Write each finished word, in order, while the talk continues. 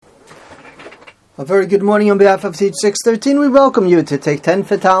A very good morning on behalf of Teach 613. We welcome you to take 10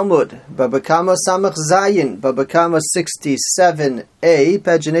 for Talmud. BabaKama67, BabaKama67A,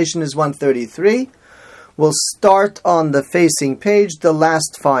 pagination is 133. We'll start on the facing page, the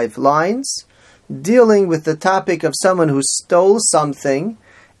last 5 lines, dealing with the topic of someone who stole something.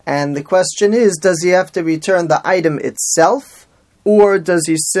 And the question is, does he have to return the item itself, or does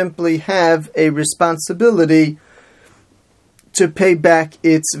he simply have a responsibility to pay back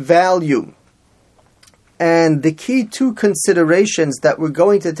its value? And the key 2 considerations that we're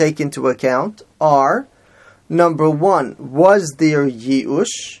going to take into account are, number 1, was there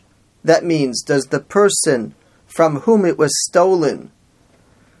yi'ush? That means, does the person from whom it was stolen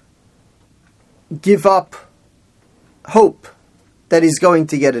give up hope that he's going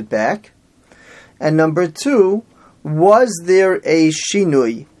to get it back? And number 2, was there a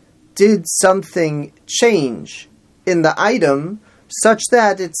shinui? Did something change in the item such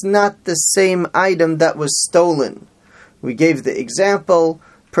that it's not the same item that was stolen? We gave the example,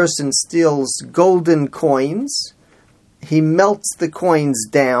 person steals golden coins, he melts the coins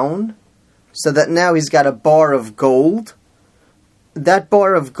down so that now he's got a bar of gold. That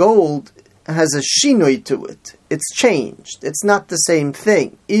bar of gold has a shinui to it. It's changed. It's not the same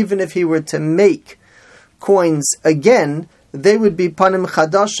thing. Even if he were to make coins again, they would be panim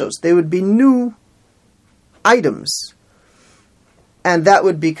chadashos. They would be new items. And that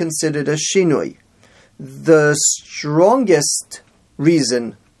would be considered a shinui. The strongest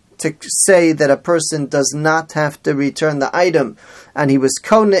reason to say that a person does not have to return the item, and he was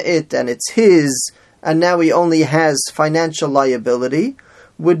kona it, and it's his, and now he only has financial liability,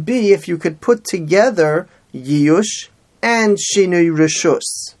 would be if you could put together yiyush and shinui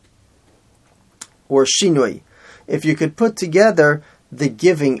rishus, or shinui. If you could put together the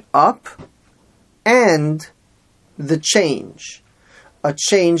giving up and the change. A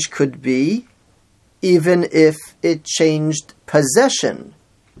change could be even if it changed possession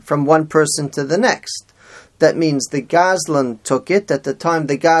from one person to the next. That means the Gazlan took it. At the time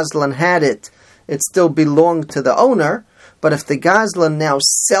the Gazlan had it, it still belonged to the owner. But if the Gazlan now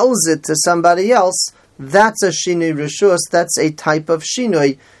sells it to somebody else, that's a shinui rishus. That's a type of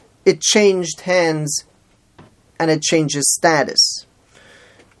shinui. It changed hands and it changes status.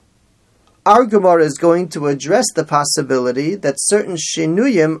 Our Gemara is going to address the possibility that certain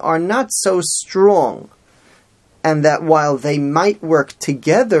shinuyim are not so strong, and that while they might work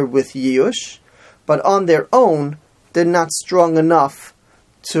together with yiyush, but on their own, they're not strong enough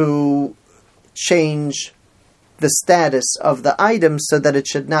to change the status of the item so that it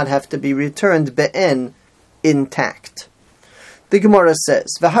should not have to be returned be'en intact. The Gemara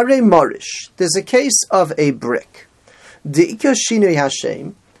says, V'harei morish, there's a case of a brick. De'ika shinui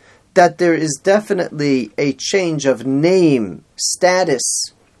hashem, that there is definitely a change of name, status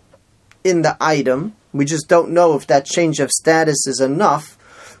in the item. We just don't know if that change of status is enough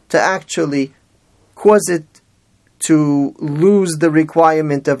to actually cause it to lose the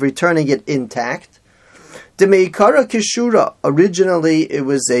requirement of returning it intact. Demeikara kishura, originally it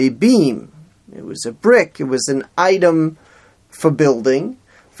was a beam, it was a brick, it was an item for building.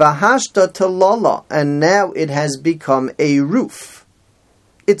 Vahashta talala, and now it has become a roof.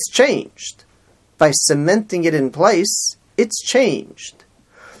 It's changed. By cementing it in place, it's changed.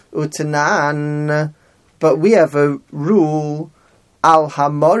 Utanan, but we have a rule, al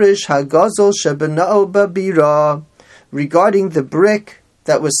hamorish hagazol shebenao babira, regarding the brick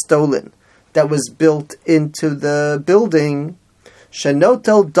that was stolen, that was built into the building,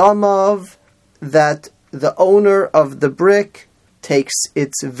 shenotel damav, that the owner of the brick takes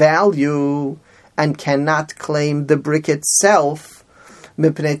its value and cannot claim the brick itself,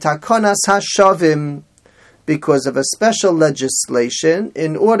 mipnei takonas hashavim, because of a special legislation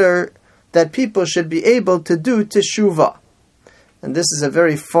in order that people should be able to do teshuvah. And this is a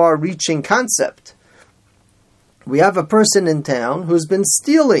very far-reaching concept. We have a person in town who's been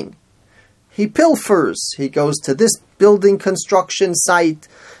stealing. He pilfers. He goes to this building construction site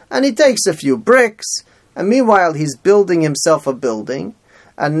and he takes a few bricks, and meanwhile he's building himself a building,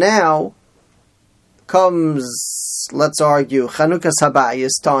 and now comes, let's argue, Chanukah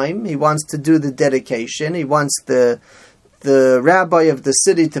Sabayis time. He wants to do the dedication. He wants the rabbi of the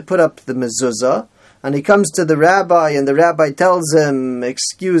city to put up the mezuzah. And he comes to the rabbi, and the rabbi tells him,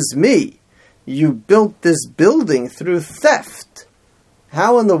 excuse me, you built this building through theft.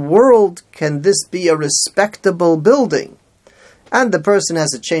 How in the world can this be a respectable building? And the person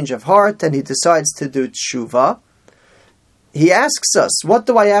has a change of heart, and he decides to do teshuvah. He asks us, what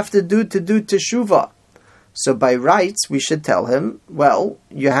do I have to do teshuvah? So by rights, we should tell him, well,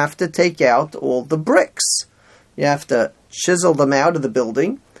 you have to take out all the bricks. You have to chisel them out of the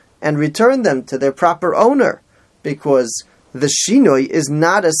building, and return them to their proper owner, because the shinui is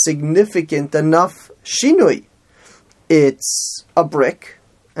not a significant enough shinui. It's a brick,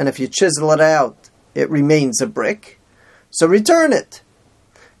 and if you chisel it out, it remains a brick, so return it.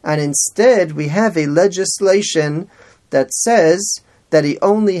 And instead, we have a legislation that says that he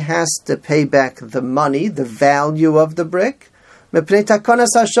only has to pay back the money, the value of the brick,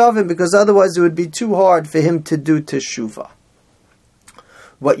 because otherwise it would be too hard for him to do teshuvah.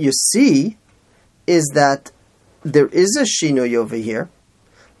 What you see is that there is a shinui over here.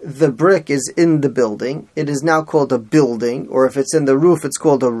 The brick is in the building. It is now called a building, or if it's in the roof, it's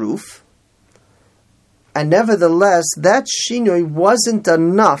called a roof. And nevertheless, that shinui wasn't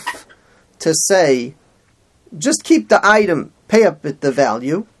enough to say, just keep the item, pay up at the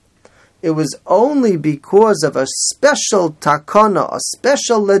value. It was only because of a special takana, a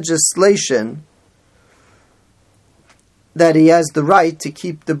special legislation, that he has the right to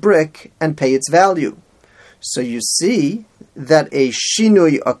keep the brick and pay its value. So you see that a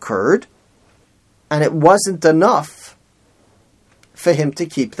shinui occurred, and it wasn't enough for him to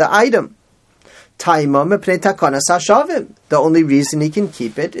keep the item. The only reason he can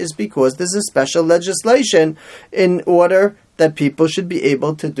keep it is because there's a special legislation in order that people should be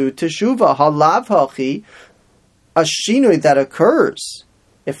able to do teshuvah. Halav hachi, a shinui that occurs,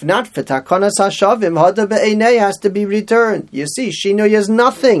 if not for takonas hashavim, hada be'enei, has to be returned. You see, shinui is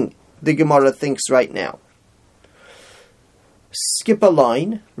nothing, the Gemara thinks right now. Skip a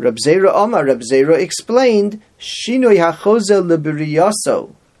line. Reb Zera Omar, Reb Zera explained, shinui hachozel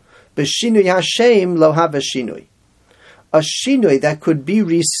lebiriyaso, b'shinui hashem lo hava shinui. A shinui that could be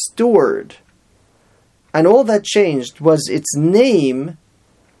restored, and all that changed was its name,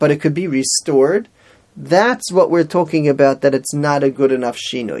 but it could be restored. That's what we're talking about, that it's not a good enough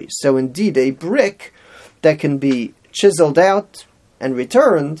shinui. So indeed, a brick that can be chiseled out and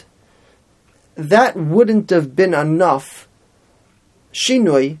returned, that wouldn't have been enough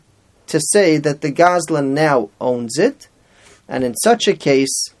shinui to say that the Gazlan now owns it, and in such a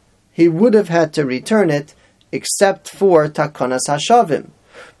case, he would have had to return it, except for takonas hashavim.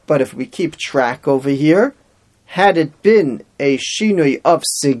 But if we keep track over here, had it been a shinui of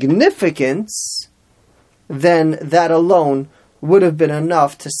significance, then that alone would have been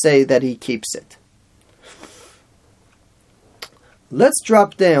enough to say that he keeps it. Let's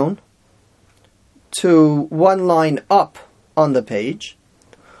drop down to one line up on the page.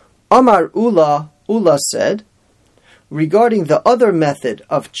 Amar Ula said, regarding the other method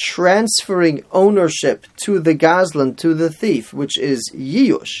of transferring ownership to the Gazlan, to the thief, which is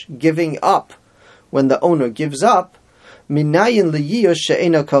yiyush, giving up, when the owner gives up, minayin liyush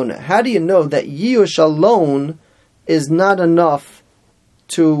she'ena kona. How do you know that yiyush alone is not enough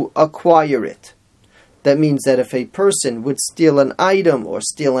to acquire it? That means that if a person would steal an item or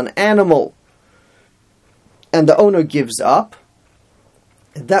steal an animal, and the owner gives up,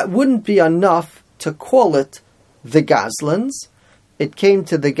 that wouldn't be enough to call it the Gazlan's. It came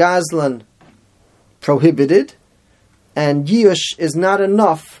to the Gazlan prohibited, and Yiyush is not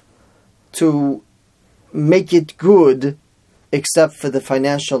enough to make it good, except for the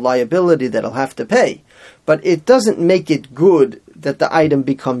financial liability that he'll have to pay. But it doesn't make it good that the item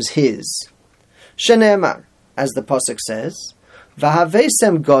becomes his. Shenemar, as the Pasuk says,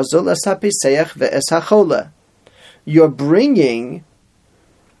 V'havesem gozol es hapiseach ve'es hachola. You're bringing,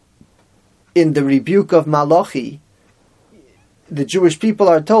 in the rebuke of Malachi, the Jewish people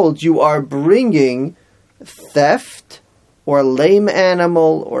are told, you are bringing theft, or a lame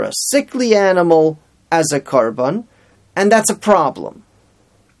animal, or a sickly animal as a korban, and that's a problem.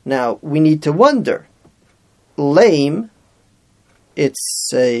 Now, we need to wonder, lame,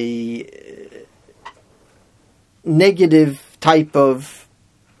 it's a negative type of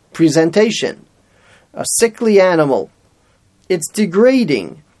presentation. A sickly animal, it's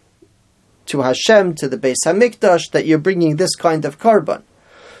degrading to Hashem, to the Beis Hamikdash, that you're bringing this kind of korban.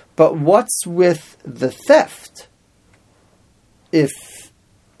 But what's with the theft? If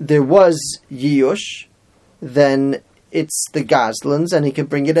there was Yiyush, then it's the Gazlan's, and he can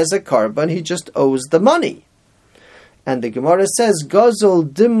bring it as a korban. He just owes the money. And the Gemara says, Gozol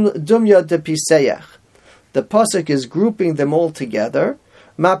dumya de piseach. The Pasuk is grouping them all together.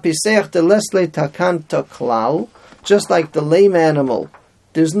 Ma piseach de lesle takanta klal. Just like the lame animal,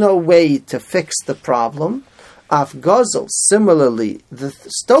 there's no way to fix the problem. Af Gozol, similarly, the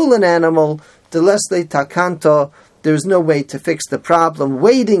stolen animal, de lesle takanta, there's no way to fix the problem.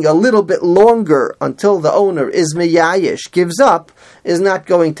 Waiting a little bit longer until the owner is miyayish, gives up, is not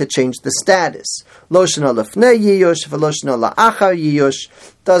going to change the status. Loshna lefnei yiyush, v'loshna la'achar yiyush.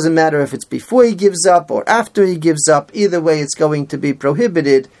 Doesn't matter if it's before he gives up or after he gives up. Either way, it's going to be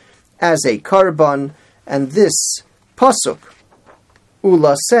prohibited as a korban, and this pasuk,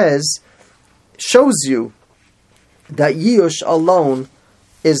 Ula says, shows you that Yush alone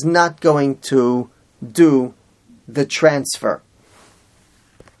is not going to do the transfer.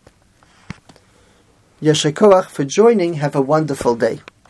 Yesher Koach for joining. Have a wonderful day.